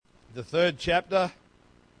the third chapter.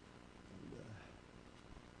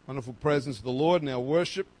 Wonderful presence of the Lord in our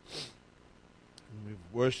worship. We've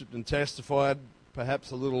worshipped and testified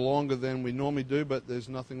perhaps a little longer than we normally do, but there's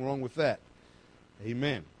nothing wrong with that.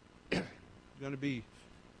 Amen. I'm going to be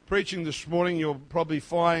preaching this morning. You'll probably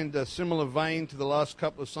find a similar vein to the last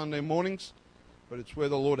couple of Sunday mornings, but it's where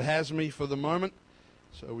the Lord has me for the moment.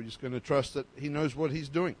 So we're just going to trust that He knows what He's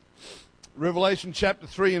doing. Revelation chapter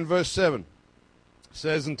 3 and verse 7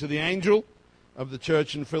 says, "And to the angel of the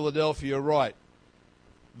church in Philadelphia write,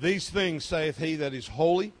 These things saith he that is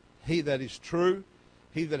holy, he that is true,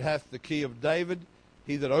 he that hath the key of David,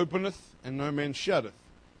 he that openeth, and no man shutteth,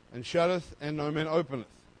 and shutteth, and no man openeth.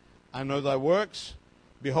 I know thy works.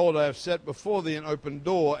 Behold, I have set before thee an open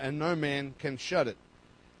door, and no man can shut it.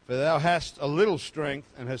 For thou hast a little strength,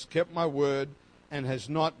 and hast kept my word, and hast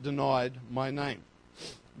not denied my name.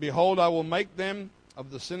 Behold, I will make them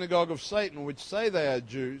of the synagogue of Satan, which say they are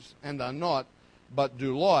Jews, and are not, but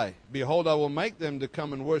do lie. Behold, I will make them to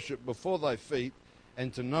come and worship before thy feet,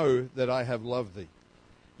 and to know that I have loved thee.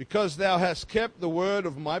 Because thou hast kept the word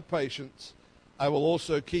of my patience, I will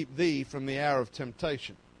also keep thee from the hour of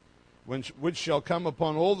temptation, which shall come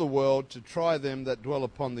upon all the world to try them that dwell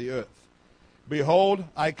upon the earth. Behold,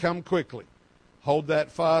 I come quickly. Hold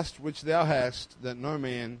that fast which thou hast, that no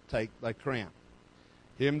man take thy crown.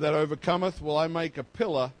 Him that overcometh will I make a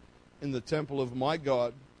pillar in the temple of my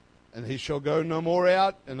God, and he shall go no more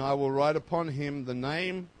out, and I will write upon him the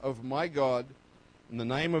name of my God, and the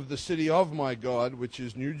name of the city of my God, which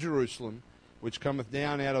is New Jerusalem, which cometh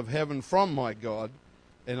down out of heaven from my God,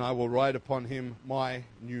 and I will write upon him my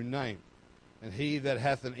new name. And he that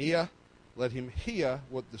hath an ear, let him hear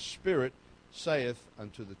what the Spirit saith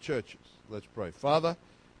unto the churches." Let's pray. Father,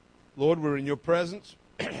 Lord, we're in your presence.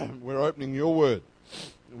 We're opening your word.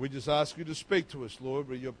 And we just ask you to speak to us, Lord.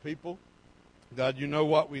 We're your people. God, you know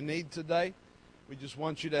what we need today. We just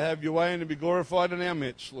want you to have your way and to be glorified in our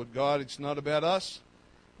midst. Lord God, it's not about us,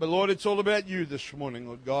 but Lord, it's all about you this morning,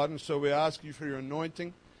 Lord God. And so we ask you for your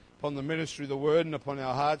anointing upon the ministry of the word and upon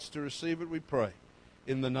our hearts to receive it, we pray.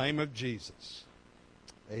 In the name of Jesus.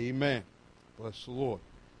 Amen. Bless the Lord.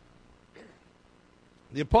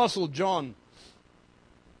 The Apostle John,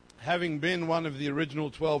 having been one of the original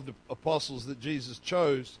 12 apostles that Jesus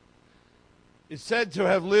chose, is said to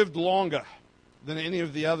have lived longer than any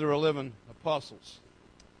of the other 11 apostles,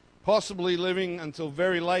 possibly living until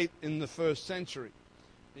very late in the first century.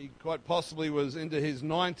 He quite possibly was into his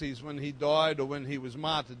 90s when he died or when he was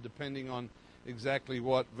martyred, depending on exactly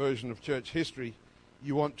what version of church history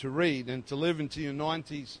you want to read. And to live into your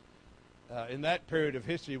 90s in that period of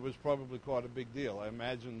history was probably quite a big deal. I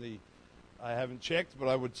imagine I haven't checked, but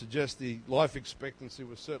I would suggest the life expectancy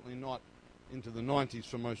was certainly not into the 90s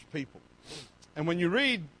for most people. And when you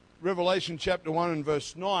read Revelation chapter 1 and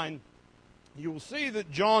verse 9, you will see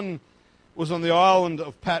that John was on the island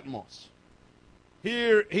of Patmos.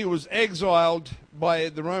 Here he was exiled by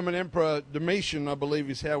the Roman Emperor Domitian, I believe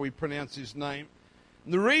is how we pronounce his name.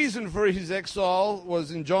 And the reason for his exile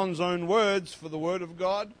was, in John's own words, for the word of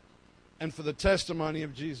God and for the testimony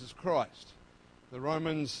of Jesus Christ. The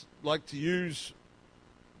Romans like to use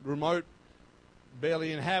remote,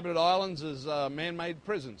 barely inhabited islands as man-made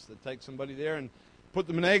prisons. They take somebody there and put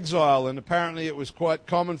them in exile, and apparently it was quite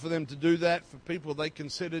common for them to do that for people they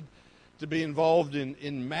considered to be involved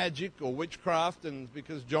in magic or witchcraft. And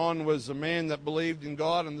because John was a man that believed in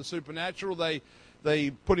God and the supernatural,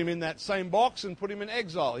 they put him in that same box and put him in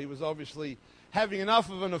exile. He was obviously having enough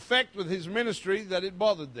of an effect with his ministry that it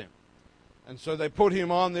bothered them. And so they put him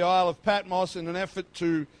on the Isle of Patmos in an effort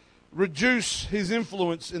to reduce his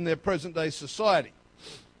influence in their present-day society.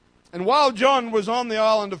 And while John was on the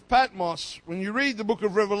island of Patmos, when you read the book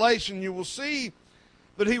of Revelation, you will see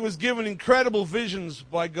that he was given incredible visions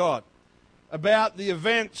by God about the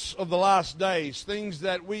events of the last days, things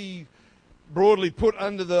that we broadly put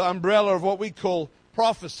under the umbrella of what we call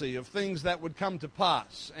prophecy, of things that would come to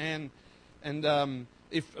pass. And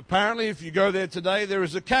if you go there today, there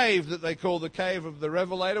is a cave that they call the Cave of the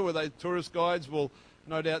Revelator, where tourist guides will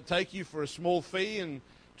no doubt take you for a small fee, and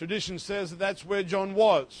tradition says that that's where John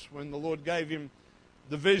was when the Lord gave him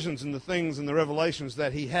the visions and the things and the revelations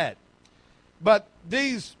that he had. But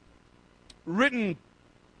the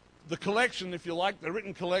collection, if you like, the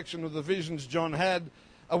written collection of the visions John had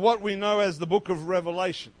are what we know as the book of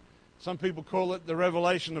Revelation. Some people call it the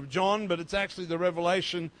revelation of John, but it's actually the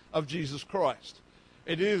revelation of Jesus Christ.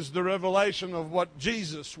 It is the revelation of what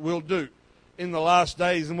Jesus will do in the last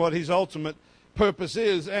days and what his ultimate purpose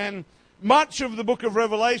is. And much of the book of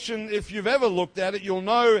Revelation, if you've ever looked at it, you'll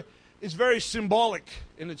know is very symbolic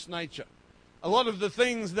in its nature. A lot of the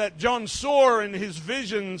things that John saw in his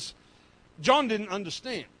visions, John didn't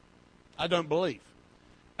understand, I don't believe.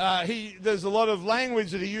 There's a lot of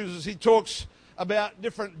language that he uses. He talks about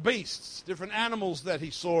different beasts, different animals that he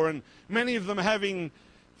saw, and many of them having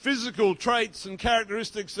physical traits and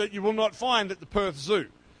characteristics that you will not find at the Perth Zoo.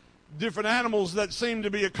 Different animals that seem to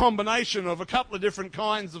be a combination of a couple of different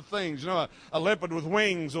kinds of things. You know, a leopard with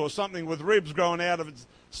wings, or something with ribs growing out of its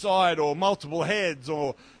side, or multiple heads,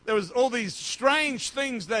 or there was all these strange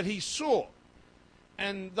things that he saw.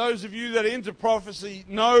 And those of you that are into prophecy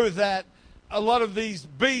know that a lot of these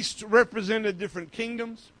beasts represented different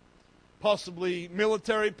kingdoms, possibly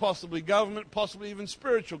military, possibly government, possibly even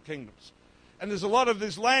spiritual kingdoms. And there's a lot of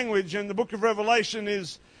this language, and the book of Revelation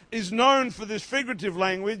is known for this figurative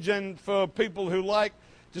language, and for people who like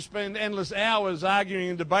to spend endless hours arguing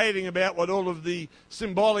and debating about what all of the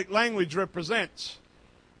symbolic language represents.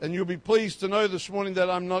 And you'll be pleased to know this morning that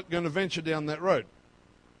I'm not going to venture down that road.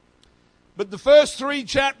 But the first 3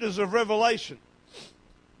 chapters of Revelation,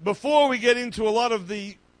 before we get into a lot of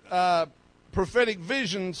the prophetic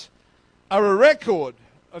visions, are a record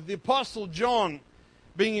of the Apostle John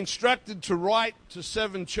being instructed to write to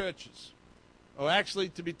 7 churches. Or actually,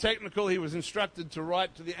 to be technical, he was instructed to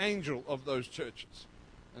write to the angel of those churches.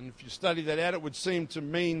 And if you study that out, it would seem to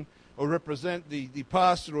mean or represent the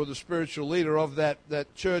pastor or the spiritual leader of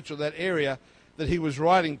that church or that area that he was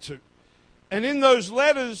writing to. And in those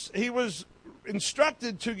letters, he was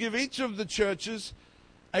instructed to give each of the churches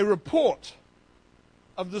a report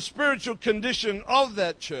of the spiritual condition of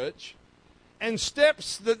that church and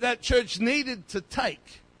steps that that church needed to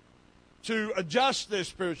take to adjust their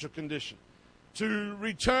spiritual condition, to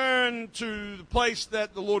return to the place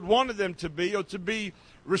that the Lord wanted them to be, or to be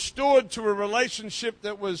restored to a relationship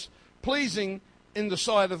that was pleasing in the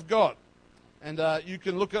sight of God. And you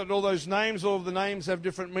can look at all those names. All of the names have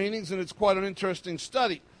different meanings, and it's quite an interesting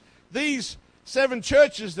study. These 7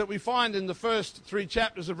 churches that we find in the first 3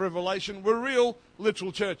 chapters of Revelation were real,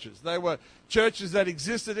 literal churches. They were churches that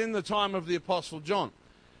existed in the time of the Apostle John.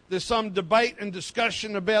 There's some debate and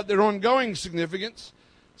discussion about their ongoing significance.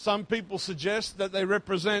 Some people suggest that they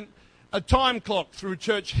represent a time clock through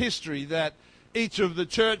church history, that each of the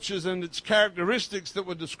churches and its characteristics that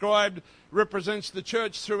were described represents the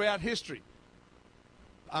church throughout history.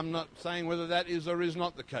 I'm not saying whether that is or is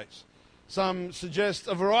not the case. Some suggest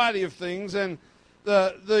a variety of things, and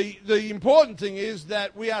the important thing is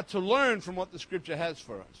that we are to learn from what the Scripture has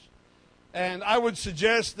for us. And I would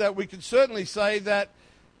suggest that we could certainly say that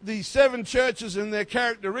the 7 churches and their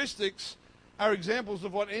characteristics are examples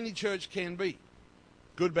of what any church can be,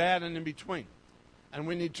 good, bad, and in between. And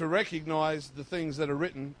we need to recognize the things that are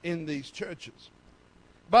written in these churches.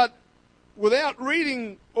 But without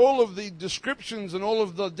reading all of the descriptions and all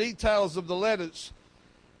of the details of the letters,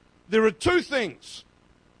 there are 2 things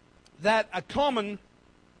that are common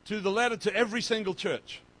to the letter to every single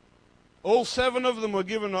church. All 7 of them were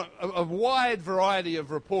given a wide variety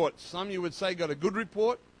of reports. Some, you would say, got a good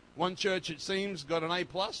report. One church, it seems, got an A+.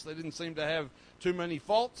 They didn't seem to have too many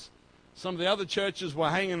faults. Some of the other churches were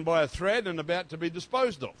hanging by a thread and about to be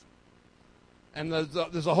disposed of. And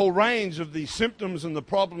there's a whole range of the symptoms and the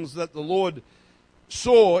problems that the Lord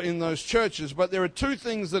saw in those churches. But there are 2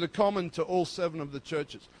 things that are common to all 7 of the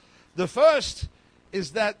churches. The first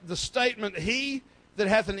is that the statement, "He that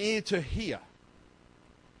hath an ear to hear,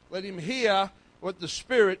 let him hear what the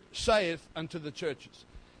Spirit saith unto the churches."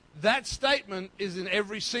 That statement is in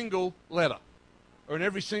every single letter, or in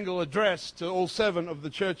every single address to all 7 of the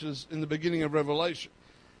churches in the beginning of Revelation.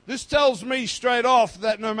 This tells me straight off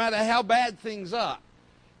that no matter how bad things are,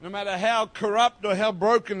 no matter how corrupt or how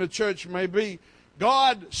broken a church may be,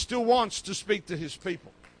 God still wants to speak to His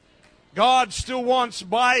people. God still wants,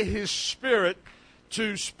 by His Spirit,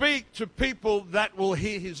 to speak to people that will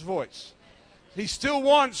hear His voice. He still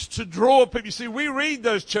wants to draw people. You see, we read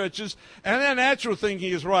those churches, and our natural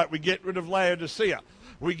thinking is, right, we get rid of Laodicea.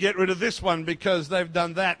 We get rid of this one because they've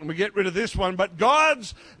done that, and we get rid of this one. But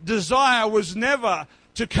God's desire was never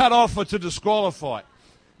to cut off or to disqualify.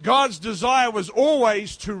 God's desire was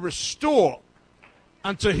always to restore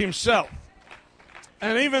unto Himself.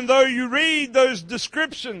 And even though you read those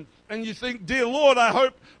descriptions and you think, dear Lord, I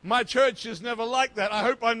hope my church is never like that. I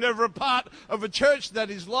hope I'm never a part of a church that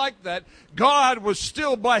is like that. God was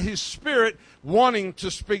still, by His Spirit, wanting to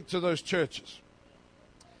speak to those churches.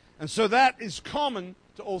 And so that is common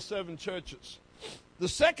to all 7 churches. The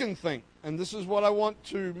second thing, and this is what I want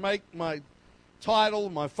to make my title,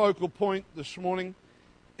 my focal point this morning,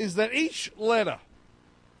 is that each letter,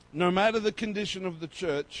 no matter the condition of the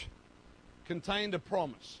church, contained a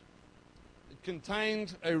promise. It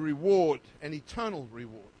contained a reward, an eternal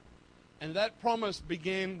reward. And that promise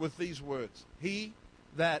began with these words: He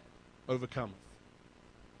that overcometh.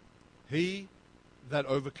 He that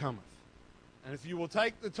overcometh. And if you will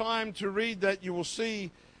take the time to read that, you will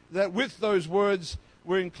see that with those words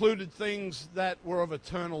were included things that were of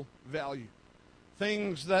eternal value.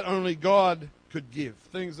 Things that only God could give.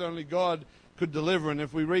 Things that only God could deliver. And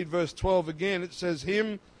if we read verse 12 again, it says,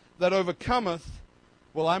 Him that overcometh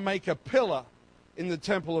will I make a pillar in the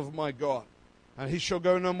temple of my God. And he shall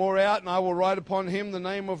go no more out, and I will write upon him the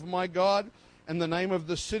name of my God, and the name of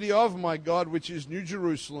the city of my God, which is New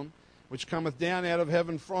Jerusalem, which cometh down out of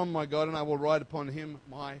heaven from my God, and I will write upon him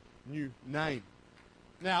my new name.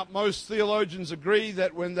 Now, most theologians agree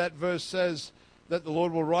that when that verse says that the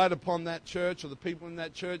Lord will write upon that church, or the people in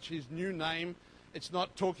that church, his new name, it's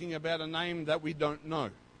not talking about a name that we don't know.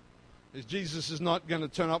 Jesus is not going to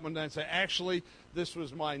turn up one day and say, actually, this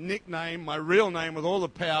was my nickname, my real name with all the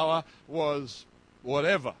power was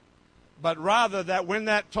whatever. But rather that when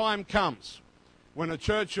that time comes, when a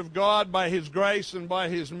church of God, by his grace and by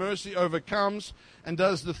his mercy, overcomes and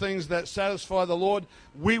does the things that satisfy the Lord,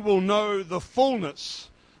 we will know the fullness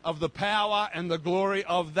of the power and the glory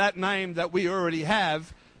of that name that we already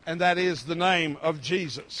have, and that is the name of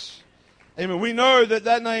Jesus. Amen. We know that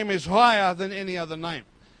that name is higher than any other name.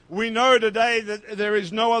 We know today that there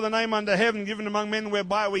is no other name under heaven given among men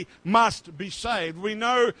whereby we must be saved. We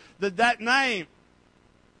know that that name,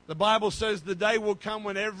 the Bible says the day will come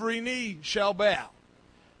when every knee shall bow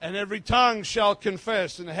and every tongue shall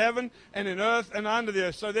confess in heaven and in earth and under the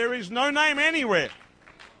earth. So there is no name anywhere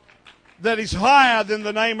that is higher than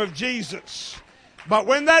the name of Jesus. But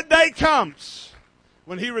when that day comes,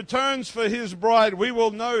 when he returns for his bride, we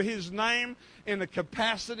will know his name in a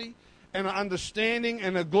capacity and an understanding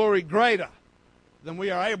and a glory greater than we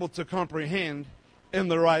are able to comprehend in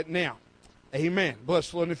the right now. Amen.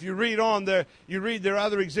 Bless the Lord. And if you read on there, you read there are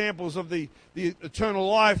other examples of the eternal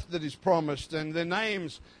life that is promised, and their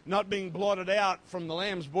names not being blotted out from the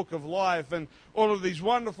Lamb's book of life, and all of these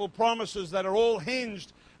wonderful promises that are all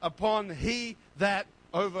hinged upon he that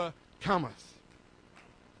overcometh.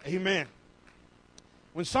 Amen.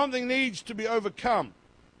 When something needs to be overcome,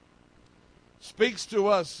 speaks to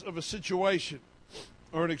us of a situation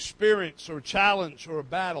or an experience or a challenge or a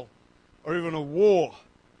battle or even a war,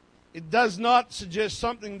 it does not suggest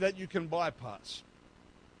something that you can bypass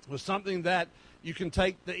or something that you can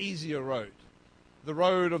take the easier road, the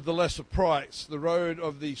road of the lesser price, the road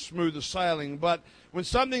of the smoother sailing. But when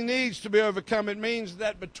something needs to be overcome, it means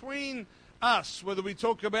that between us, whether we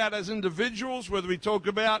talk about as individuals, whether we talk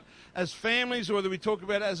about as families, or whether we talk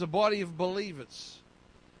about as a body of believers,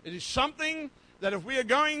 it is something that if we are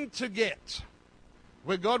going to get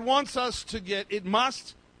where God wants us to get, it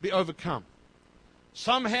must be overcome.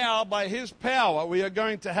 Somehow, by his power, we are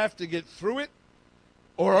going to have to get through it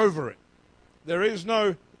or over it. There is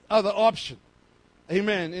no other option.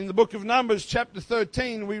 Amen. In the book of Numbers, chapter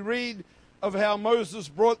 13, we read of how Moses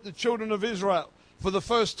brought the children of Israel for the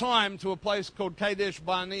first time to a place called Kadesh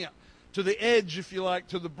Barnea, to the edge, if you like,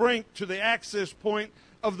 to the brink, to the access point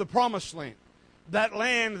of the promised land. That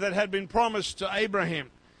land that had been promised to Abraham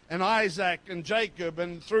and Isaac and Jacob,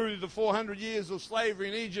 and through the 400 years of slavery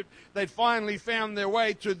in Egypt, they'd finally found their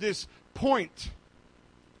way to this point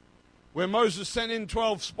where Moses sent in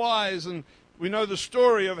 12 spies, and we know the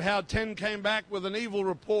story of how 10 came back with an evil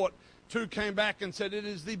report. 2 came back and said, it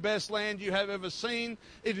is the best land you have ever seen.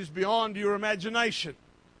 It is beyond your imagination.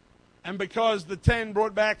 And because the 10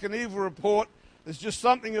 brought back an evil report, there's just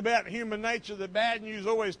something about human nature that bad news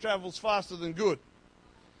always travels faster than good.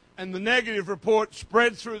 And the negative report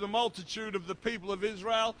spread through the multitude of the people of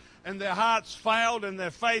Israel, and their hearts failed and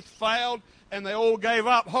their faith failed, and they all gave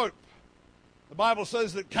up hope. The Bible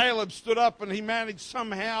says that Caleb stood up and he managed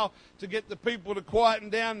somehow to get the people to quieten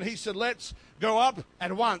down, and he said, let's go up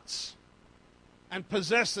at once and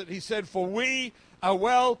possess it. He said, for we are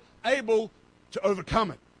well able to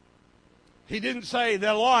overcome it. He didn't say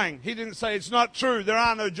they're lying. He didn't say it's not true. There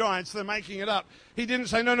are no giants. They're making it up. He didn't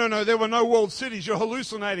say, no, there were no walled cities. You're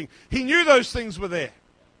hallucinating. He knew those things were there.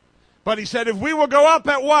 But he said, if we will go up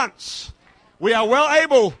at once, we are well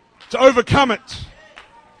able to overcome it.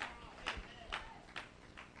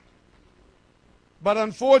 But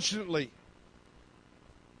unfortunately,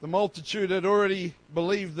 the multitude had already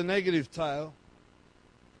believed the negative tale,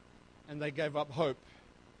 and they gave up hope.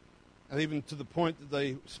 And even to the point that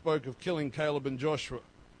they spoke of killing Caleb and Joshua.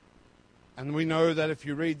 And we know that if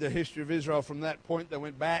you read the history of Israel from that point, they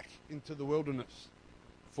went back into the wilderness.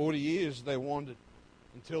 40 years they wandered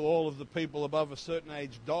until all of the people above a certain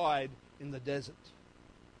age died in the desert.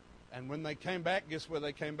 And when they came back, guess where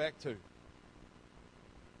they came back to?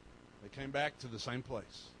 They came back to the same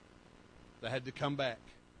place. They had to come back.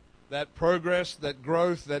 That progress, that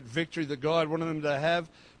growth, that victory that God wanted them to have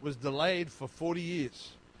was delayed for 40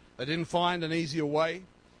 years. They didn't find an easier way,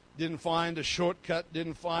 didn't find a shortcut,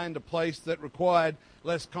 didn't find a place that required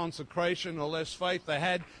less consecration or less faith. They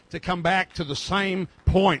had to come back to the same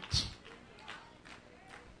point.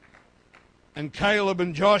 And Caleb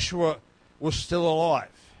and Joshua were still alive.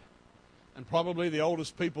 And probably the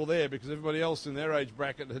oldest people there, because everybody else in their age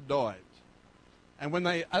bracket had died. And when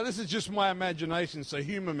they, this is just my imagination, so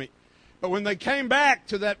humor me. But when they came back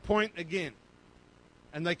to that point again,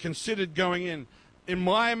 and they considered going in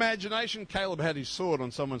my imagination, Caleb had his sword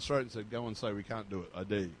on someone's throat and said, "Go and say we can't do it, I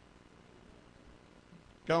dare you.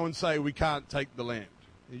 Go and say we can't take the land.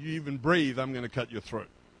 If you even breathe, I'm going to cut your throat."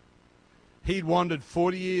 He'd wandered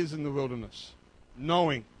 40 years in the wilderness,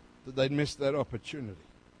 knowing that they'd missed that opportunity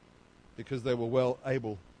because they were well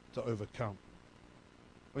able to overcome.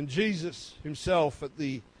 When Jesus himself, at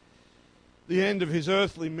the end of his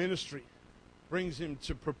earthly ministry, brings him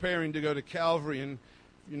to preparing to go to Calvary, and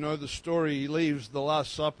you know the story, he leaves the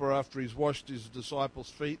Last Supper after he's washed his disciples'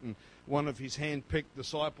 feet, and one of his hand-picked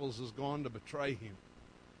disciples has gone to betray him.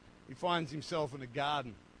 He finds himself in a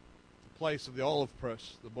garden, the place of the olive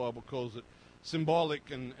press, the Bible calls it, symbolic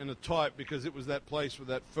and a type, because it was that place where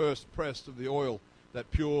that first press of the oil, that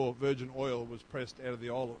pure virgin oil, was pressed out of the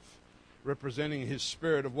olive, representing his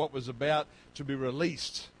spirit of what was about to be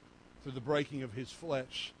released through the breaking of his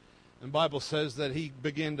flesh. And the Bible says that he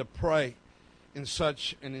began to pray in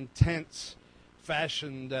such an intense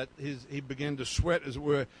fashion that he began to sweat, as it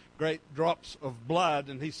were, great drops of blood.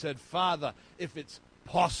 And he said, "Father, if it's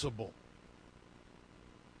possible,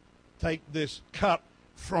 take this cup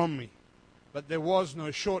from me." But there was no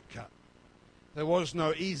shortcut. There was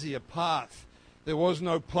no easier path. There was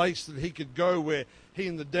no place that he could go where he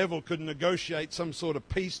and the devil could negotiate some sort of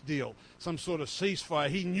peace deal, some sort of ceasefire.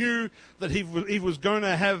 He knew that he was going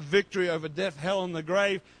to have victory over death, hell, and the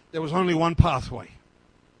grave. There was only one pathway.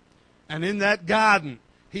 And in that garden,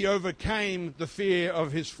 he overcame the fear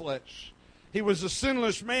of his flesh. He was a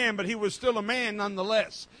sinless man, but he was still a man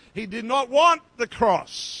nonetheless. He did not want the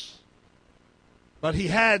cross, but he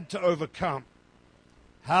had to overcome.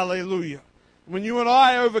 Hallelujah. When you and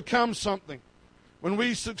I overcome something, when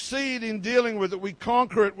we succeed in dealing with it, we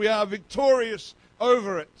conquer it, we are victorious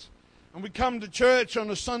over it. And we come to church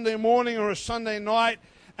on a Sunday morning or a Sunday night,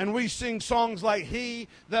 and we sing songs like "He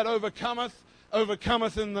that overcometh,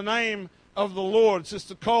 overcometh in the name of the Lord."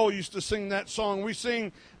 Sister Cole used to sing that song. We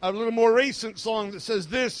sing a little more recent song that says,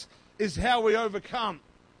 "This is how we overcome.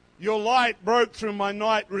 Your light broke through my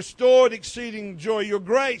night, restored exceeding joy. Your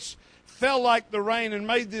grace fell like the rain and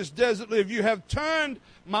made this desert live. You have turned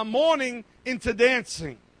my mourning into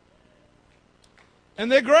dancing."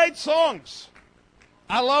 And they're great songs.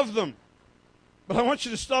 I love them. But I want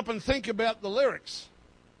you to stop and think about the lyrics.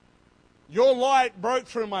 Your light broke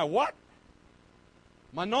through my what?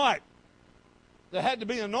 My night. There had to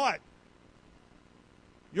be a night.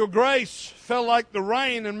 Your grace fell like the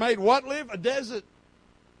rain and made what live? A desert.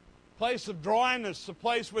 Place of dryness, a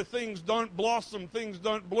place where things don't blossom, things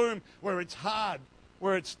don't bloom, where it's hard,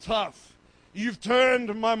 where it's tough. You've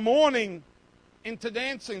turned my mourning into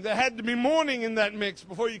dancing. There had to be mourning in that mix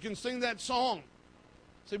before you can sing that song.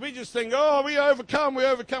 See, we just think, "Oh, we overcome,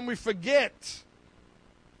 we forget.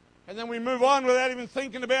 And then we move on without even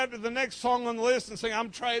thinking about the next song on the list and saying,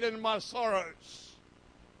 "I'm trading my sorrows."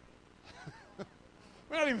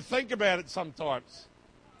 We don't even think about it sometimes.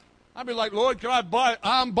 I'd be like, "Lord,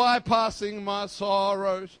 I'm bypassing my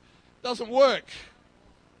sorrows." Doesn't work.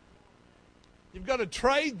 You've got to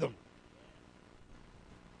trade them.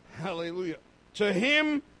 Hallelujah. To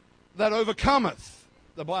him that overcometh,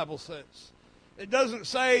 the Bible says. It doesn't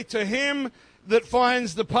say to him that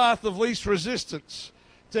finds the path of least resistance.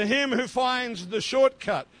 To him who finds the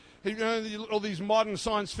shortcut. You know, all these modern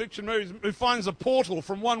science fiction movies, who finds a portal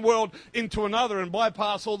from one world into another and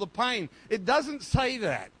bypass all the pain. It doesn't say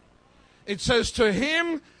that. It says, to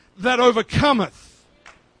him that overcometh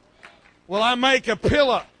will I make a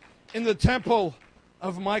pillar in the temple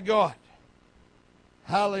of my God.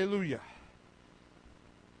 Hallelujah.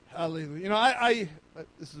 Hallelujah. You know,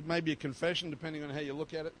 this is maybe a confession, depending on how you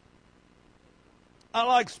look at it. I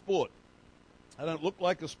like sport. I don't look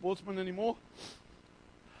like a sportsman anymore,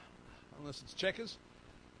 unless it's checkers.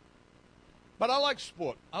 But I like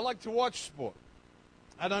sport. I like to watch sport.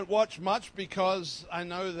 I don't watch much because I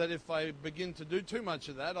know that if I begin to do too much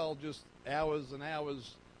of that, hours and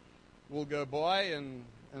hours will go by and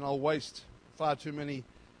I'll waste far too many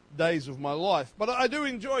days of my life. But I do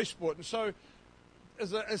enjoy sport, and so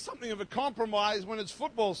as something of a compromise, when it's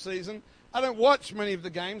football season, I don't watch many of the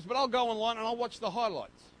games, but I'll go online and I'll watch the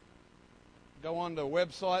highlights. go onto a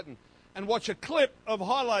website and watch a clip of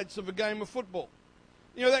highlights of a game of football.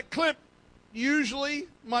 You know, that clip usually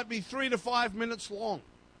might be 3 to 5 minutes long.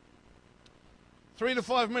 3 to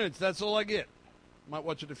 5 minutes, that's all I get. Might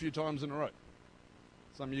watch it a few times in a row.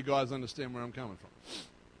 Some of you guys understand where I'm coming from.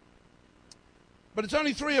 But it's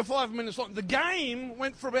only 3 or 5 minutes long. The game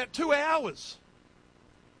went for about 2 hours.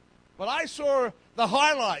 But I saw the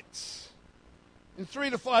highlights in 3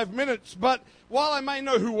 to 5 minutes. But while I may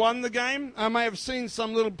know who won the game, I may have seen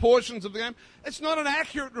some little portions of the game, it's not an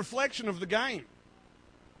accurate reflection of the game.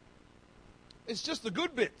 It's just the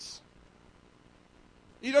good bits.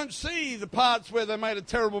 You don't see the parts where they made a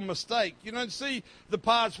terrible mistake. You don't see the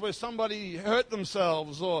parts where somebody hurt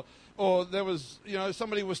themselves or there was,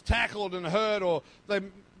 somebody was tackled and hurt, or they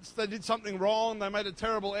did something wrong, they made a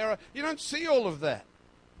terrible error. You don't see all of that.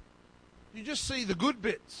 You just see the good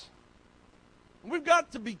bits. And we've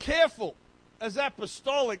got to be careful as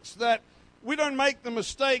apostolics that we don't make the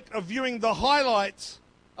mistake of viewing the highlights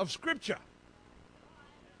of Scripture.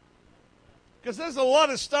 Because there's a lot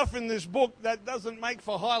of stuff in this book that doesn't make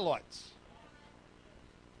for highlights.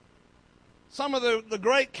 Some of the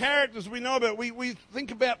great characters we know about, we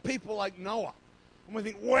think about people like Noah. And we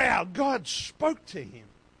think, wow, God spoke to him.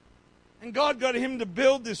 And God got him to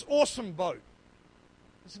build this awesome boat.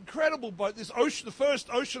 This incredible boat, the first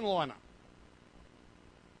ocean liner.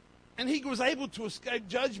 And he was able to escape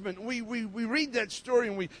judgment. We read that story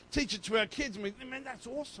and we teach it to our kids. And we think, man, that's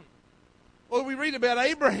awesome. Or we read about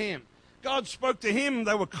Abraham. God spoke to him.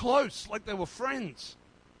 They were close, like they were friends.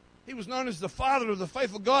 He was known as the father of the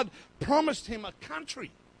faithful. God promised him a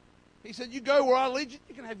country. He said, you go where I lead you,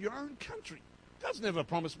 you can have your own country. God's never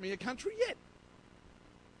promised me a country yet.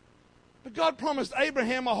 But God promised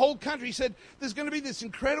Abraham a whole country. He said, there's going to be this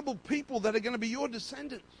incredible people that are going to be your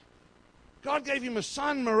descendants. God gave him a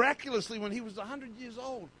son miraculously when he was 100 years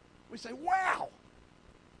old. We say, wow.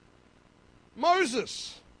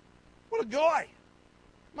 Moses, what a guy.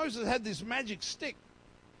 Moses had this magic stick.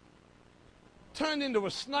 Turned into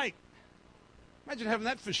a snake. Imagine having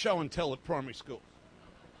that for show and tell at primary school.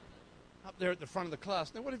 Up there at the front of the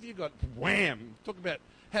class. Now, what have you got? Wham! Talk about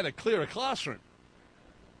how to clear a classroom.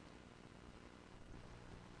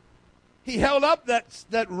 He held up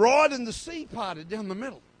that rod and the sea parted down the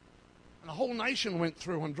middle. And a whole nation went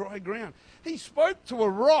through on dry ground. He spoke to a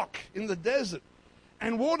rock in the desert.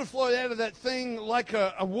 And water flowed out of that thing like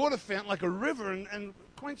a water fountain, like a river, and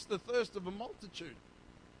quenched the thirst of a multitude.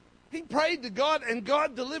 He prayed to God, and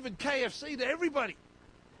God delivered KFC to everybody.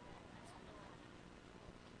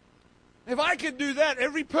 If I could do that,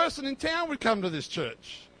 every person in town would come to this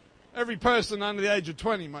church. Every person under the age of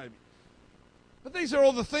 20, maybe. But these are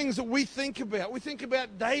all the things that we think about. We think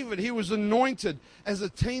about David. He was anointed as a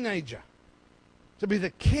teenager to be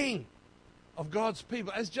the king of God's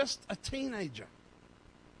people, as just a teenager.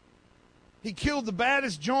 He killed the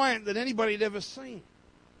baddest giant that anybody had ever seen.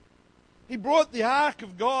 He brought the ark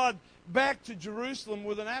of God back to Jerusalem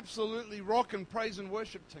with an absolutely rock and praise and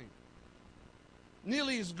worship team.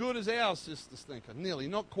 Nearly as good as our Sister Stinker. Nearly,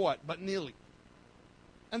 not quite, but nearly.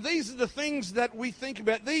 And these are the things that we think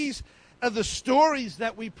about. These are the stories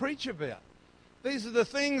that we preach about. These are the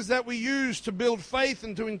things that we use to build faith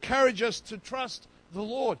and to encourage us to trust the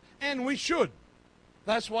Lord. And we should.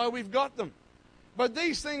 That's why we've got them. But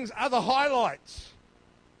these things are the highlights.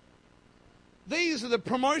 These are the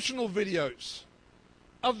promotional videos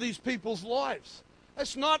of these people's lives.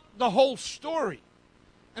 That's not the whole story.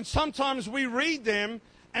 And sometimes we read them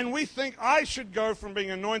and we think, I should go from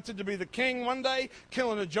being anointed to be the king one day,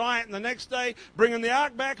 killing a giant and the next day, bringing the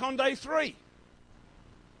ark back on day 3.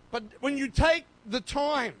 But when you take the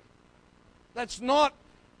time, that's not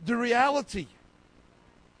the reality.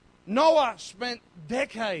 Noah spent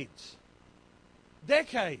decades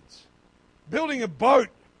building a boat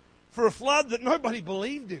for a flood that nobody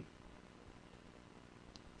believed in.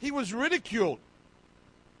 He was ridiculed,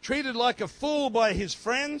 treated like a fool by his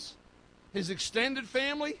friends, his extended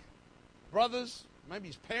family, brothers, maybe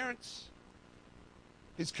his parents,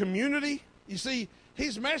 his community. You see,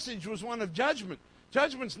 his message was one of judgment.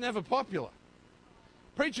 Judgment's never popular.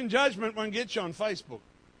 Preaching judgment won't get you on Facebook.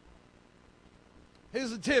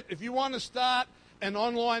 Here's a tip. If you want to start an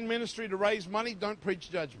online ministry to raise money, don't preach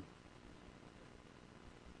judgment.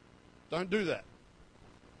 Don't do that.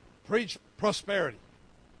 Preach prosperity.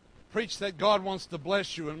 Preach that God wants to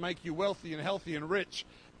bless you and make you wealthy and healthy and rich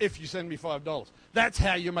if you send me $5. That's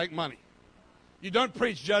how you make money. You don't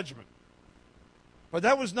preach judgment. But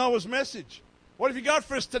that was Noah's message. What have you got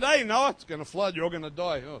for us today, Noah? It's going to flood. You're going to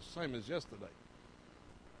die. Oh, same as yesterday.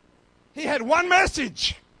 He had one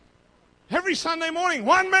message. Every Sunday morning,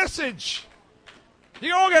 one message.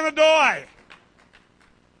 You're all going to die.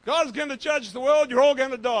 God's going to judge the world. You're all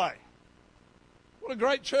going to die. What a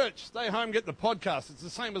great church. Stay home, get the podcast. It's the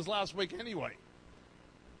same as last week anyway.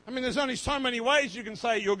 I mean, there's only so many ways you can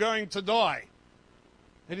say you're going to die.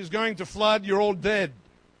 It is going to flood. You're all dead.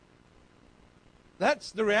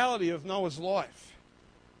 That's the reality of Noah's life.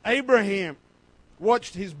 Abraham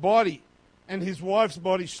watched his body and his wife's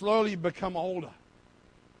body slowly become older.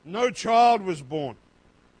 No child was born.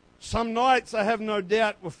 Some nights, I have no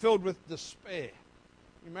doubt, were filled with despair.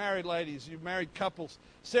 You married ladies, you married couples.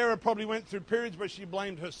 Sarah probably went through periods where she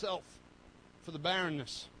blamed herself for the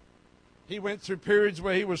barrenness. He went through periods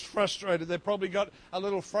where he was frustrated. They probably got a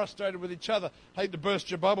little frustrated with each other. Hate to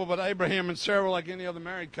burst your bubble, but Abraham and Sarah were like any other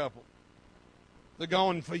married couple. They're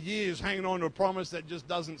going for years hanging on to a promise that just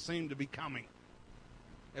doesn't seem to be coming.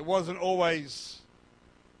 It wasn't always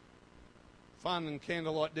fun and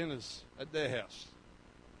candlelight dinners at their house.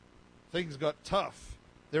 Things got tough.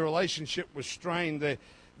 Their relationship was strained.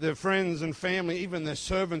 Their friends and family, even their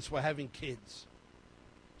servants, were having kids.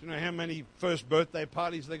 Do you know how many first birthday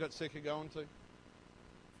parties they got sick of going to?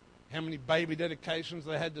 How many baby dedications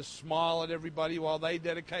they had to smile at everybody while they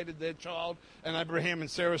dedicated their child, and Abraham and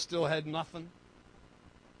Sarah still had nothing?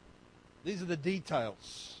 These are the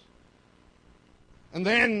details. And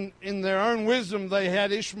then, in their own wisdom, they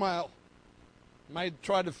had Ishmael.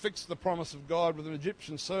 Tried to fix the promise of God with an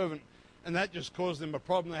Egyptian servant, and that just caused them a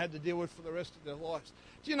problem they had to deal with for the rest of their lives.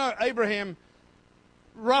 Do you know, Abraham,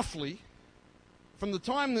 roughly, from the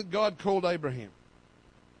time that God called Abraham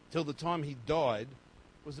till the time he died,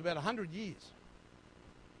 was about 100 years.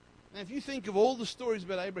 Now, if you think of all the stories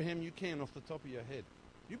about Abraham you can off the top of your head,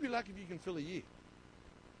 you'd be lucky if you can fill a year.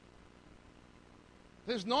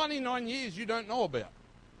 There's 99 years you don't know about.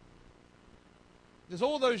 There's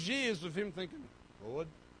all those years of him thinking, Lord,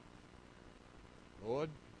 are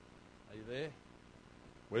you there?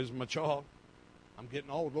 Where's my child? I'm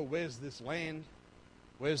getting old. Lord, where's this land?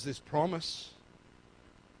 Where's this promise?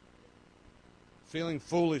 Feeling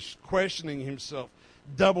foolish, questioning himself,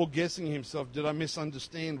 double-guessing himself. Did I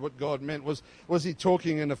misunderstand what God meant? Was he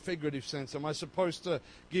talking in a figurative sense? Am I supposed to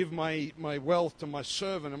give my wealth to my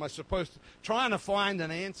servant? Am I supposed to... Trying to find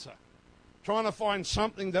an answer. Trying to find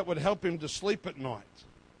something that would help him to sleep at night.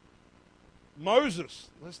 Moses.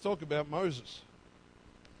 Let's talk about Moses.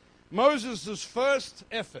 Moses' first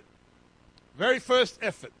effort, very first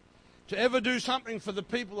effort, to ever do something for the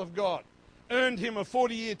people of God, earned him a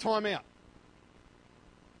 40-year timeout.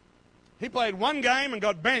 He played one game and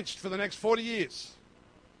got benched for the next 40 years.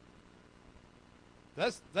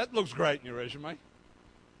 That looks great in your resume.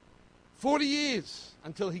 40 years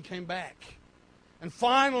until he came back. And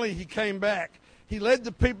finally he came back. He led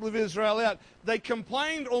the people of Israel out. They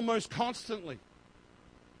complained almost constantly.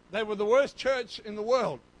 They were the worst church in the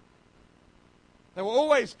world. They were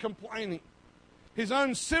always complaining. His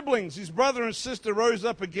own siblings, his brother and sister, rose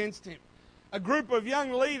up against him. A group of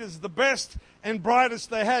young leaders, the best and brightest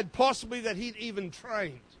they had, possibly that he'd even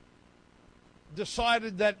trained,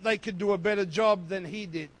 decided that they could do a better job than he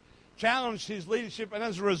did, challenged his leadership, and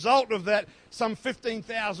as a result of that, some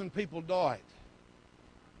 15,000 people died.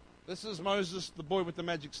 This is Moses, the boy with the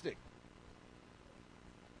magic stick.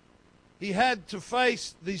 He had to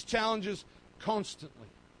face these challenges constantly.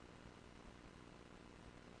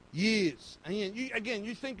 Years. And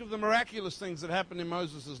you think of the miraculous things that happened in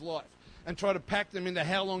Moses' life and try to pack them into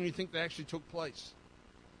how long you think they actually took place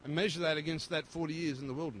and measure that against that 40 years in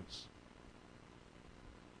the wilderness.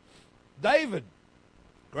 David,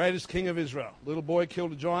 greatest king of Israel, little boy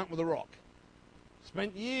killed a giant with a rock.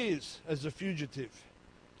 Spent years as a fugitive.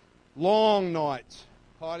 Long nights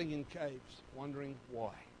hiding in caves, wondering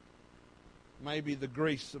why. Maybe the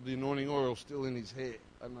grease of the anointing oil still in his hair.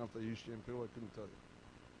 I don't know if they use shampoo, I couldn't tell you.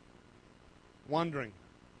 Wondering,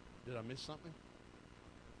 did I miss something?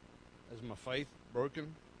 Is my faith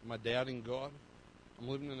broken? Am I doubting God? I'm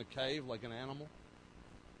living in a cave like an animal.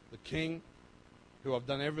 The king, who I've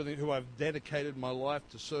done everything, who I've dedicated my life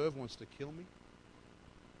to serve, wants to kill me.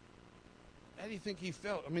 How do you think he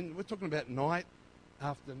felt? I mean, we're talking about night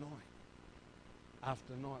after night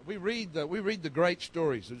after night. We read the great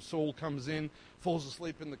stories. Saul comes in, falls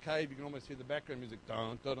asleep in the cave. You can almost hear the background music.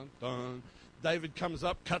 Dun, dun, dun, dun. David comes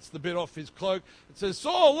up, cuts the bit off his cloak. It says,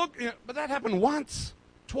 Saul, look. You know, but that happened once,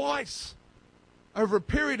 twice, over a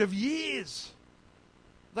period of years.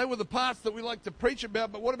 They were the parts that we like to preach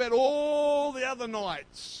about, but what about all the other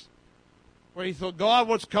nights where he thought, God,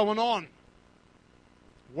 what's going on?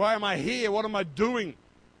 Why am I here? What am I doing?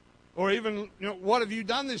 Or even, what have you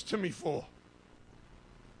done this to me for?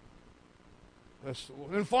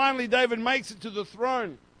 And finally, David makes it to the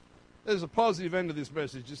throne. There's a positive end to this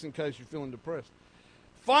message, just in case you're feeling depressed.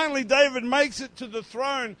 Finally, David makes it to the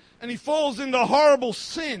throne, and he falls into horrible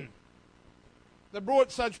sin that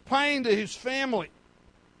brought such pain to his family.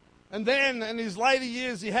 And then, in his later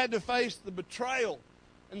years, he had to face the betrayal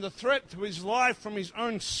and the threat to his life from his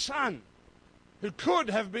own son, who could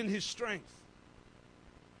have been his strength.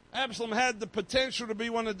 Absalom had the potential to be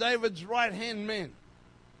one of David's right-hand men.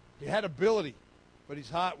 He had ability, but his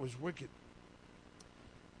heart was wicked.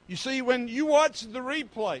 You see, when you watch the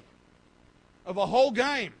replay of a whole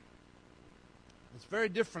game, it's very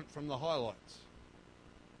different from the highlights.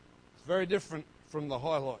 It's very different from the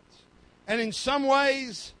highlights. And in some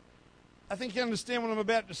ways, I think you understand what I'm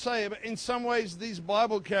about to say, but in some ways these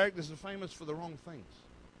Bible characters are famous for the wrong things.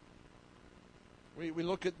 We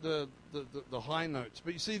look at the high notes.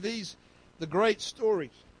 But you see, the great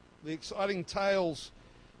stories, the exciting tales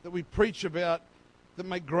that we preach about that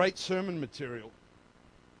make great sermon material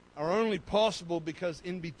are only possible because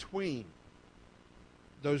in between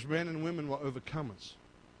those men and women were overcomers.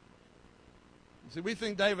 You see, we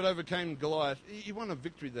think David overcame Goliath. He won a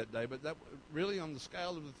victory that day, but that really, on the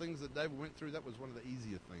scale of the things that David went through, that was one of the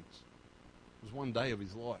easier things. It was one day of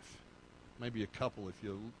his life. Maybe a couple if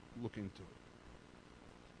you look into it.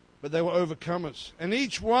 But they were overcomers. And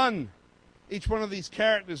each one of these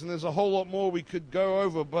characters, and there's a whole lot more we could go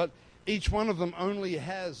over, but each one of them only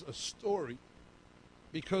has a story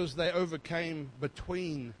because they overcame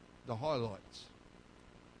between the highlights.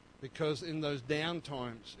 Because in those down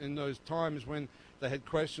times, in those times when they had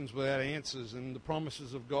questions without answers and the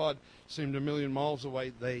promises of God seemed a million miles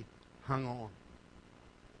away, they hung on.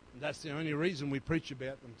 And that's the only reason we preach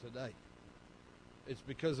about them today. It's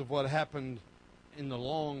because of what happened in the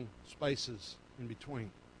long spaces in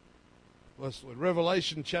between. Bless the Lord.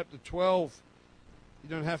 Revelation chapter 12, you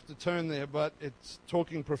don't have to turn there, but it's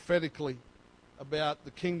talking prophetically about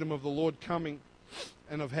the kingdom of the Lord coming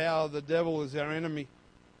and of how the devil is our enemy.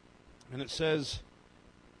 And it says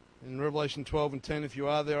in Revelation 12 and 10, if you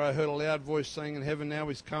are there, I heard a loud voice saying in heaven, now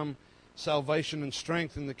is come salvation and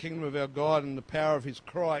strength in the kingdom of our God and the power of his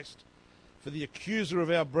Christ. For the accuser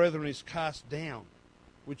of our brethren is cast down,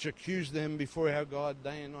 which accuse them before our God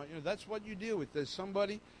day and night. You know, that's what you deal with. There's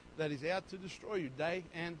somebody that is out to destroy you day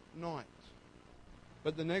and night.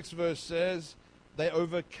 But the next verse says, they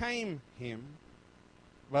overcame him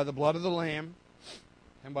by the blood of the Lamb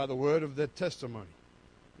and by the word of their testimony.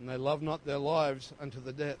 And they love not their lives unto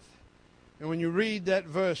the death. And when you read that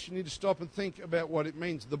verse, you need to stop and think about what it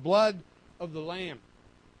means. The blood of the Lamb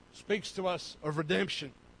speaks to us of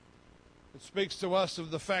redemption. It speaks to us of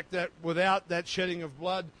the fact that without that shedding of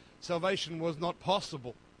blood, salvation was not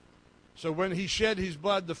possible. So when he shed his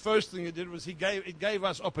blood, the first thing it did was it gave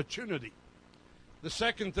us opportunity. The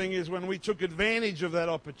second thing is when we took advantage of that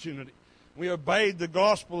opportunity, we obeyed the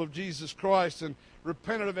gospel of Jesus Christ and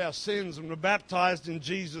repented of our sins and were baptized in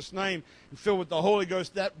Jesus' name and filled with the Holy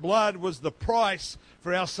Ghost. That blood was the price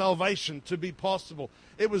for our salvation to be possible.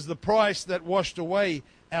 It was the price that washed away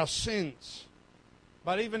our sins.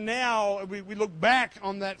 But even now, we look back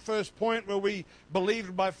on that first point where we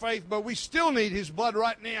believed by faith, but we still need his blood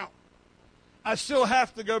right now. I still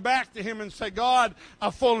have to go back to him and say, God,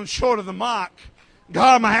 I've fallen short of the mark.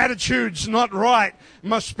 God, my attitude's not right.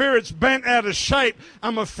 My spirit's bent out of shape.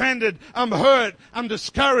 I'm offended. I'm hurt. I'm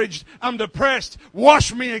discouraged. I'm depressed.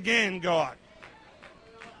 Wash me again, God.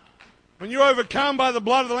 When you're overcome by the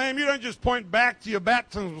blood of the Lamb, you don't just point back to your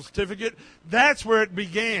baptismal certificate. That's where it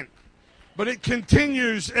began. But it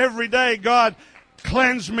continues every day. God,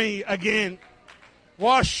 cleanse me again.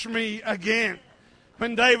 Wash me again.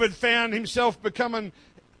 When David found himself becoming,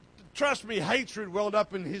 trust me, hatred welled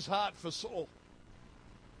up in his heart for Saul.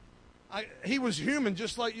 He was human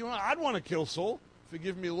just like you and I. I'd want to kill Saul.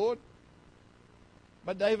 Forgive me, Lord.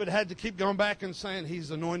 But David had to keep going back and saying,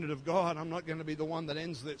 he's anointed of God. I'm not going to be the one that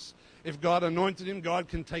ends this. If God anointed him, God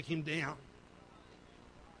can take him down.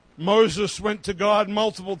 Moses went to God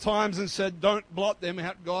multiple times and said, don't blot them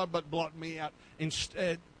out, God, but blot me out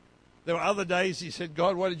instead. There were other days he said,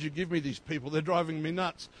 God, why did you give me these people? They're driving me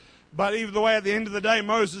nuts. But either way, at the end of the day,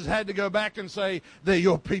 Moses had to go back and say, they're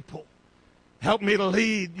your people. Help me to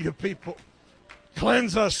lead your people.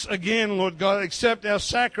 Cleanse us again, Lord God. Accept our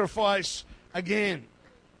sacrifice again.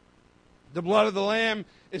 The blood of the Lamb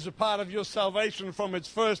is a part of your salvation from its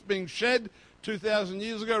first being shed 2,000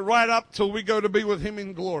 years ago right up till we go to be with him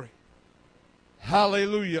in glory.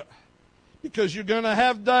 Hallelujah. Because you're going to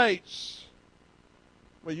have days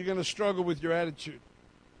where you're going to struggle with your attitude.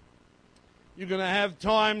 You're going to have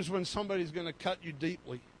times when somebody's going to cut you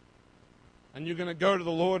deeply. And you're going to go to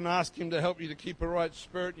the Lord and ask him to help you to keep a right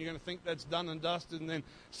spirit. And you're going to think that's done and dusted. And then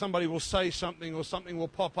somebody will say something or something will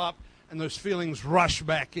pop up. And those feelings rush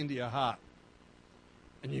back into your heart.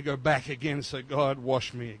 And you go back again and say, God,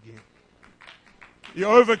 wash me again. You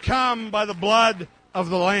overcome by the blood of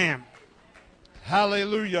the Lamb.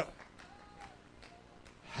 Hallelujah.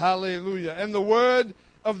 Hallelujah. And the word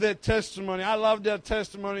of their testimony. I loved our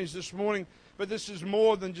testimonies this morning, but this is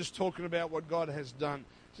more than just talking about what God has done.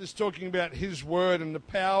 It's talking about His word and the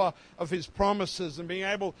power of His promises and being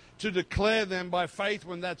able to declare them by faith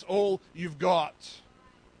when that's all you've got.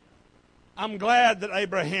 I'm glad that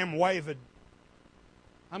Abraham wavered.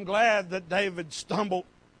 I'm glad that David stumbled.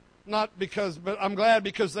 But I'm glad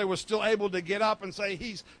because they were still able to get up and say,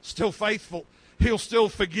 He's still faithful. He'll still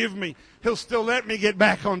forgive me. He'll still let me get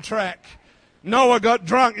back on track. Noah got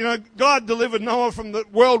drunk. You know, God delivered Noah from the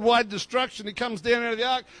worldwide destruction. He comes down out of the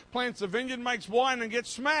ark, plants a vineyard, makes wine, and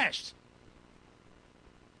gets smashed.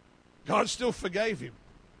 God still forgave him.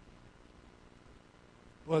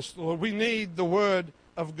 Bless the Lord. We need the word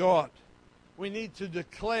of God. We need to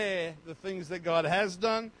declare the things that God has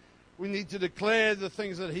done. We need to declare the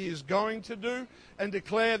things that He is going to do and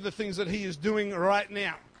declare the things that He is doing right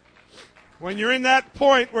now. When you're in that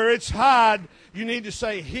point where it's hard, you need to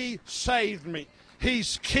say, He saved me.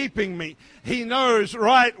 He's keeping me. He knows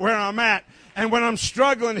right where I'm at. And when I'm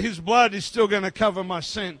struggling, His blood is still going to cover my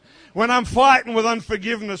sin. When I'm fighting with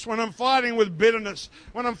unforgiveness, when I'm fighting with bitterness,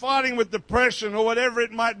 when I'm fighting with depression or whatever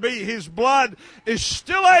it might be, His blood is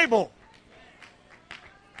still able.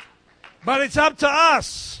 But it's up to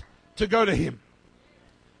us to go to Him.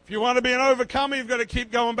 If you want to be an overcomer, you've got to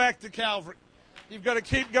keep going back to Calvary. You've got to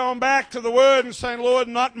keep going back to the Word and saying, Lord,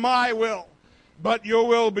 not my will, but your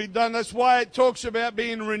will be done. That's why it talks about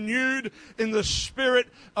being renewed in the spirit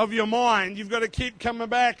of your mind. You've got to keep coming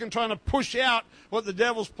back and trying to push out what the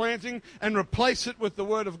devil's planting and replace it with the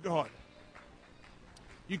Word of God.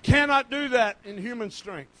 You cannot do that in human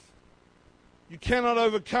strength. You cannot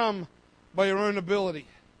overcome by your own ability.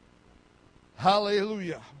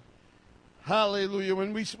 Hallelujah. Hallelujah.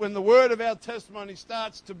 When the word of our testimony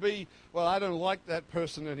starts to be, well, I don't like that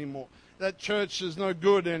person anymore. That church is no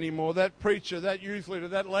good anymore. That preacher, that youth leader,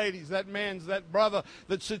 that ladies, that man's, that brother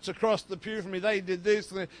that sits across the pew from me, they did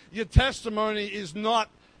this. Your testimony is not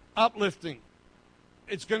uplifting.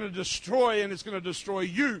 It's going to destroy, and it's going to destroy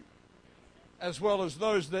you as well as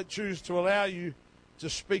those that choose to allow you to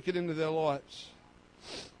speak it into their lives.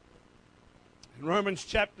 In Romans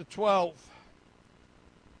chapter 12,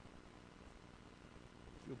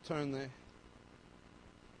 you'll turn there.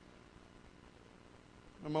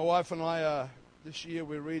 And my wife and I, this year,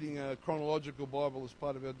 we're reading a chronological Bible as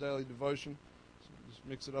part of our daily devotion. So we just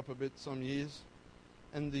mix it up a bit some years.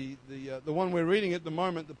 And the one we're reading at the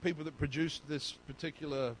moment, the people that produced this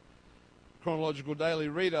particular chronological daily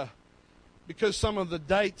reader, because some of the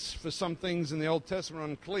dates for some things in the Old Testament are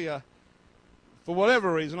unclear, for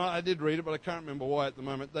whatever reason, I did read it, but I can't remember why at the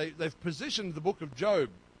moment, they've positioned the book of Job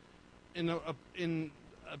in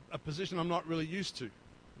a position I'm not really used to.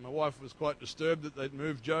 My wife was quite disturbed that they'd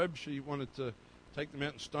moved Job. She wanted to take them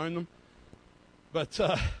out and stone them. But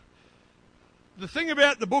the thing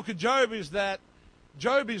about the book of Job is that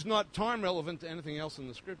Job is not time relevant to anything else in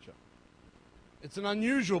the Scripture. It's an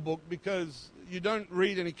unusual book because you don't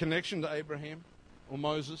read any connection to Abraham or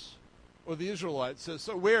Moses or the Israelites.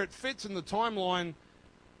 So where it fits in the timeline,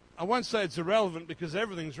 I won't say it's irrelevant because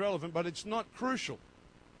everything's relevant, but it's not crucial.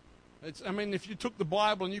 If you took the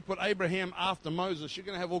Bible and you put Abraham after Moses, you're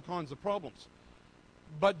going to have all kinds of problems.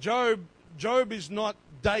 But Job is not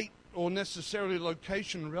date or necessarily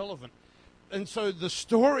location relevant. And so the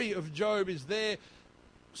story of Job is there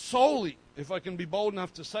solely, if I can be bold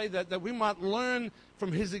enough to say that we might learn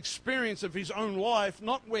from his experience of his own life,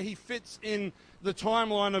 not where he fits in the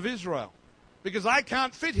timeline of Israel. Because I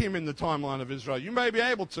can't fit him in the timeline of Israel. You may be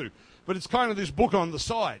able to, but it's kind of this book on the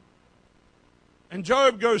side. And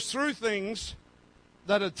Job goes through things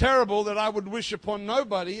that are terrible that I would wish upon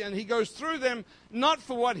nobody, and he goes through them not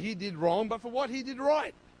for what he did wrong, but for what he did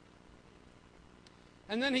right.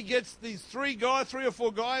 And then he gets these three or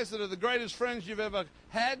four guys that are the greatest friends you've ever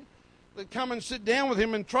had that come and sit down with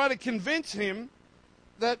him and try to convince him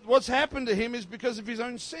that what's happened to him is because of his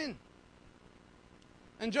own sin.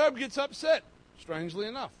 And Job gets upset, strangely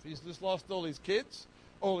enough. He's just lost all his kids,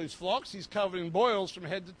 all his flocks. He's covered in boils from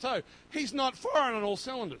head to toe. He's not firing on all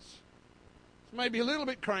cylinders. He's maybe a little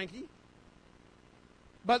bit cranky.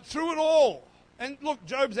 But through it all, and look,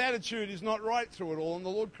 Job's attitude is not right through it all, and the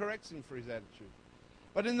Lord corrects him for his attitude.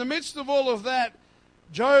 But in the midst of all of that,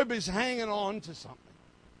 Job is hanging on to something.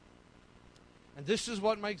 And this is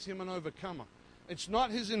what makes him an overcomer. It's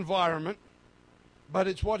not his environment, but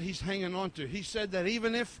it's what he's hanging on to. He said that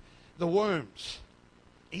even if the worms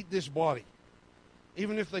eat this body,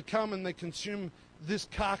 even if they come and they consume this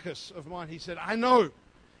carcass of mine, he said, I know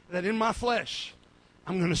that in my flesh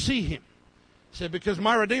I'm going to see him. He said, because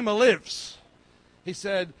my Redeemer lives. He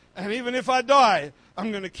said, and even if I die,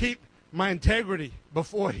 I'm going to keep my integrity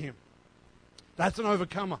before him. That's an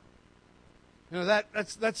overcomer. You know,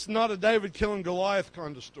 that's not a David killing Goliath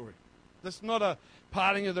kind of story. That's not a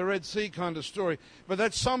parting of the Red Sea kind of story. But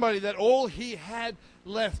that's somebody that all he had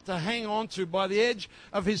left to hang on to by the edge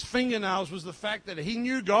of his fingernails was the fact that he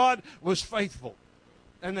knew God was faithful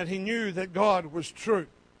and that he knew that God was true.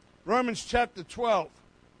 Romans chapter 12.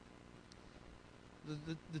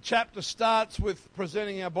 The chapter starts with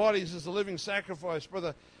presenting our bodies as a living sacrifice.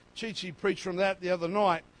 Brother Chichi preached from that the other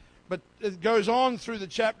night. But it goes on through the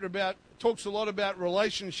chapter talks a lot about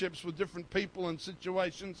relationships with different people and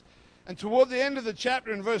situations. And toward the end of the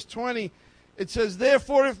chapter in verse 20, it says,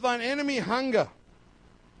 therefore, if thine enemy hunger,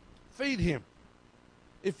 feed him.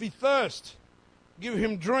 If he thirst, give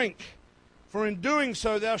him drink. For in doing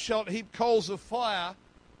so thou shalt heap coals of fire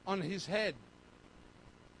on his head.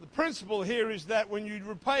 The principle here is that when you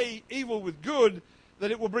repay evil with good,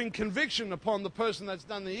 that it will bring conviction upon the person that's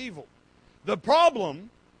done the evil. The problem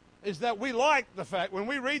is that we like the fact, when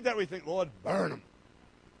we read that, we think, Lord, burn them.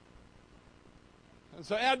 And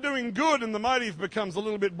so our doing good and the motive becomes a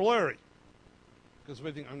little bit blurry. Because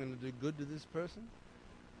we think, I'm going to do good to this person,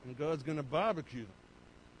 and God's going to barbecue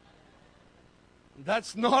them.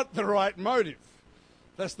 That's not the right motive.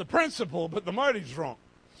 That's the principle, but the motive's wrong.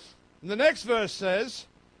 And the next verse says,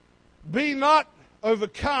 be not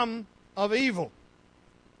overcome of evil,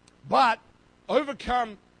 but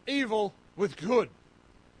overcome evil with good.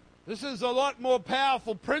 This is a lot more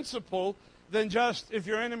powerful principle than just if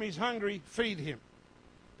your enemy's hungry, feed him.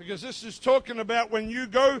 Because this is talking about when you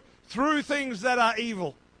go through things that are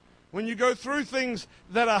evil, when you go through things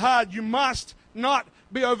that are hard, you must not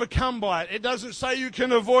be overcome by it. It doesn't say you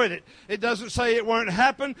can avoid it. It doesn't say it won't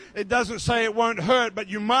happen. It doesn't say it won't hurt, but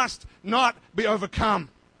you must not be overcome.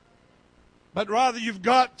 But rather you've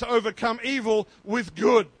got to overcome evil with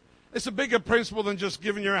good. It's a bigger principle than just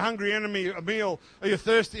giving your hungry enemy a meal or your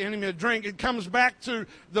thirsty enemy a drink. It comes back to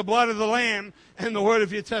the blood of the Lamb and the word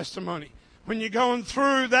of your testimony. When you're going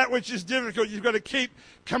through that which is difficult, you've got to keep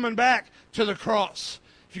coming back to the cross.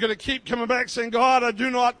 You've got to keep coming back saying, God, I do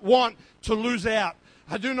not want to lose out.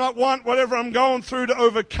 I do not want whatever I'm going through to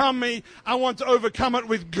overcome me. I want to overcome it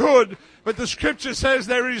with good. But the scripture says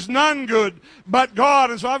there is none good but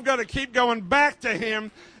God. And so I've got to keep going back to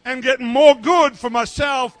him and getting more good for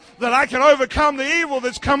myself that I can overcome the evil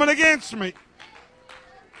that's coming against me.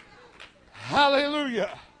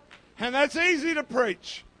 Hallelujah. And that's easy to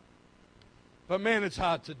preach. But man, it's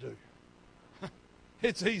hard to do.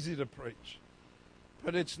 It's easy to preach.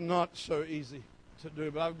 But it's not so easy to do.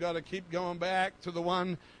 But I've got to keep going back to the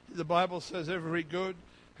one the Bible says every good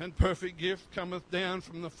and perfect gift cometh down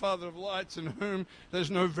from the Father of lights, in whom there's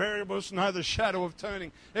no variableness, neither shadow of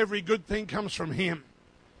turning. Every good thing comes from him.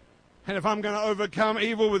 And if I'm going to overcome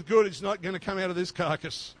evil with good, it's not going to come out of this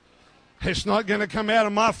carcass. It's not going to come out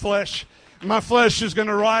of my flesh. My flesh is going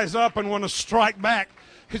to rise up and want to strike back.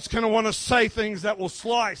 It's going to want to say things that will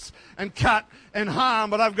slice and cut and harm.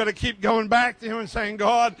 But I've got to keep going back to him and saying,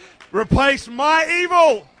 God, replace my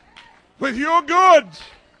evil with your good.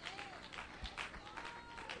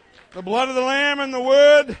 The blood of the Lamb and the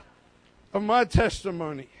word of my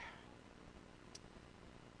testimony.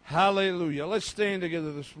 Hallelujah. Let's stand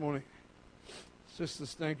together this morning. Sister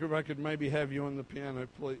Stanker, if I could maybe have you on the piano,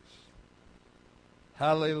 please.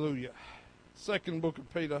 Hallelujah. Second book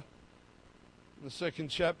of Peter. In the second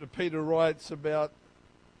chapter, Peter writes about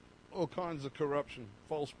all kinds of corruption,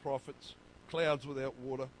 false prophets, clouds without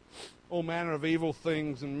water, all manner of evil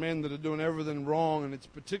things, and men that are doing everything wrong, and it's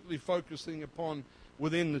particularly focusing upon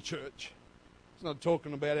within the church. It's not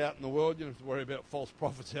talking about out in the world. You don't have to worry about false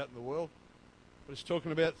prophets out in the world. But it's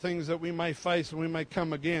talking about things that we may face and we may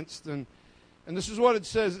come against. And this is what it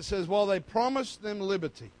says. It says, while they promise them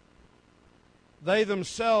liberty, they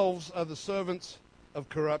themselves are the servants of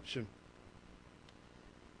corruption.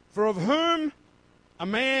 For of whom a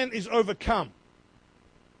man is overcome,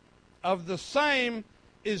 of the same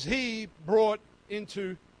is he brought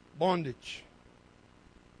into bondage.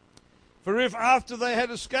 For if after they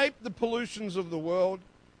had escaped the pollutions of the world,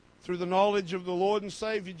 through the knowledge of the Lord and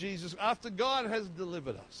Savior Jesus, after God has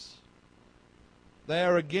delivered us, they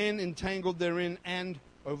are again entangled therein and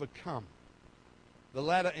overcome. The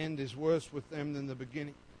latter end is worse with them than the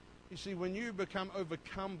beginning. You see, when you become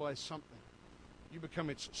overcome by something, you become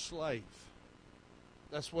its slave.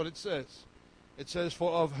 That's what it says. It says,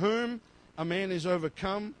 for of whom a man is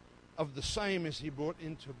overcome, of the same is he brought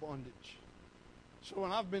into bondage. So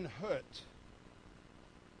when I've been hurt,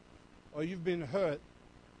 or you've been hurt,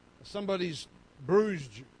 somebody's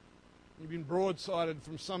bruised you, You've been broadsided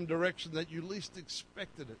from some direction that you least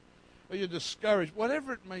expected it. Or you're discouraged,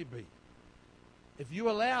 whatever it may be. If you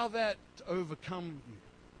allow that to overcome you,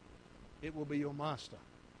 it will be your master.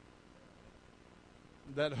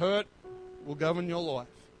 That hurt will govern your life.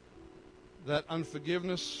 That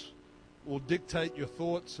unforgiveness will dictate your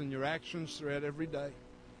thoughts and your actions throughout every day.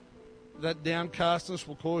 That downcastness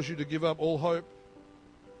will cause you to give up all hope.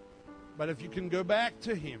 But if you can go back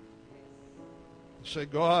to Him and say,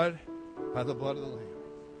 God, by the blood of the Lamb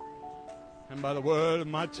and by the word of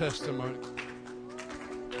my testimony,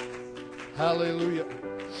 hallelujah.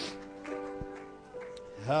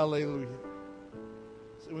 Hallelujah.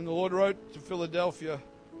 So when the Lord wrote to Philadelphia,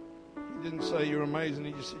 He didn't say you're amazing.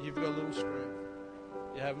 He just said you've got a little strength.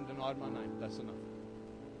 You haven't denied my name. That's enough.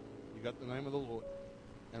 You got the name of the Lord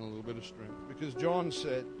and a little bit of strength. Because John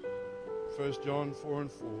said, 1 John 4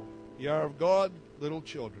 and 4, ye are of God, little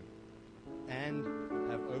children, and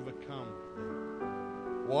have overcome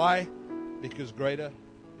them. Why? Because greater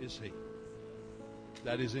is He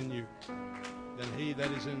that is in you than he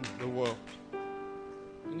that is in the world.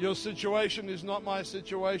 And your situation is not my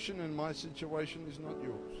situation, and my situation is not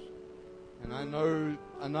yours. And I know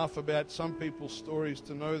enough about some people's stories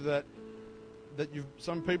to know that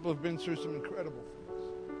some people have been through some incredible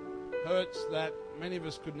things. Hurts that many of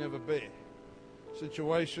us could never bear.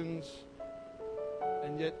 Situations,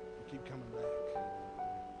 and yet we keep coming back.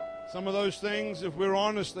 Some of those things, if we're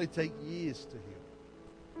honest, they take years to heal.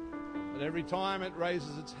 But every time it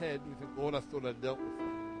raises its head, you think, Lord, I thought I dealt with that.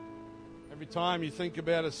 Every time you think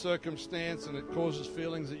about a circumstance and it causes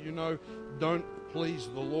feelings that you know don't please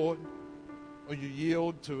the Lord, or you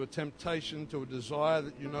yield to a temptation, to a desire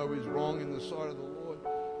that you know is wrong in the sight of the Lord,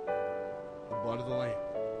 the blood of the Lamb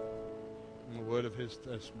and the word of His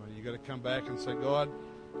testimony. You've got to come back and say, God,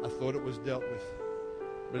 I thought it was dealt with,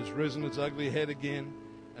 but it's risen its ugly head again,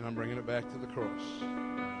 and I'm bringing it back to the cross.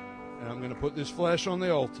 And I'm going to put this flesh on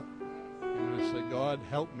the altar. I'm going to say, God,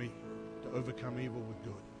 help me to overcome evil with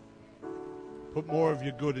good. Put more of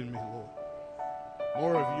your good in me, Lord.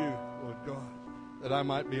 More of you, Lord God, that I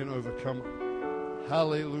might be an overcomer.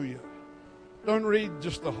 Hallelujah. Don't read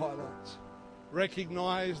just the highlights.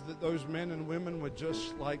 Recognize that those men and women were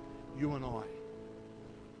just like you and I.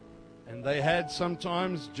 And they had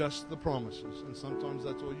sometimes just the promises, and sometimes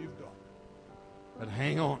that's all you've got. But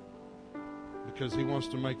hang on, because He wants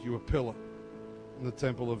to make you a pillar in the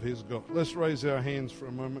temple of His God. Let's raise our hands for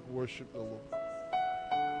a moment and worship the Lord.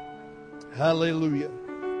 Hallelujah.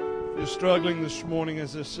 If you're struggling this morning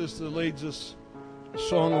as our sister leads us a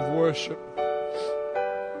song of worship,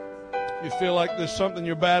 if you feel like there's something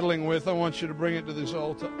you're battling with, I want you to bring it to this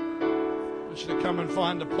altar. I want you to come and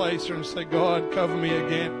find a place here and say, God, cover me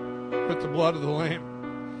again with the blood of the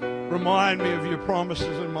Lamb. Remind me of your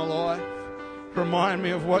promises in my life. Remind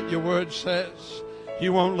me of what your word says.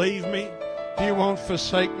 You won't leave me. You won't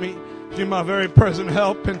forsake me. You're my very present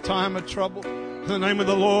help in time of trouble. The name of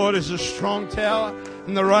the Lord is a strong tower,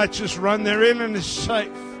 and the righteous run therein and is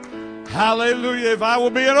safe. Hallelujah. If I will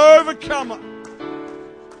be an overcomer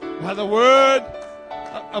by the word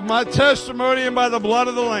of my testimony and by the blood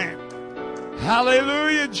of the Lamb.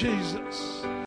 Hallelujah, Jesus.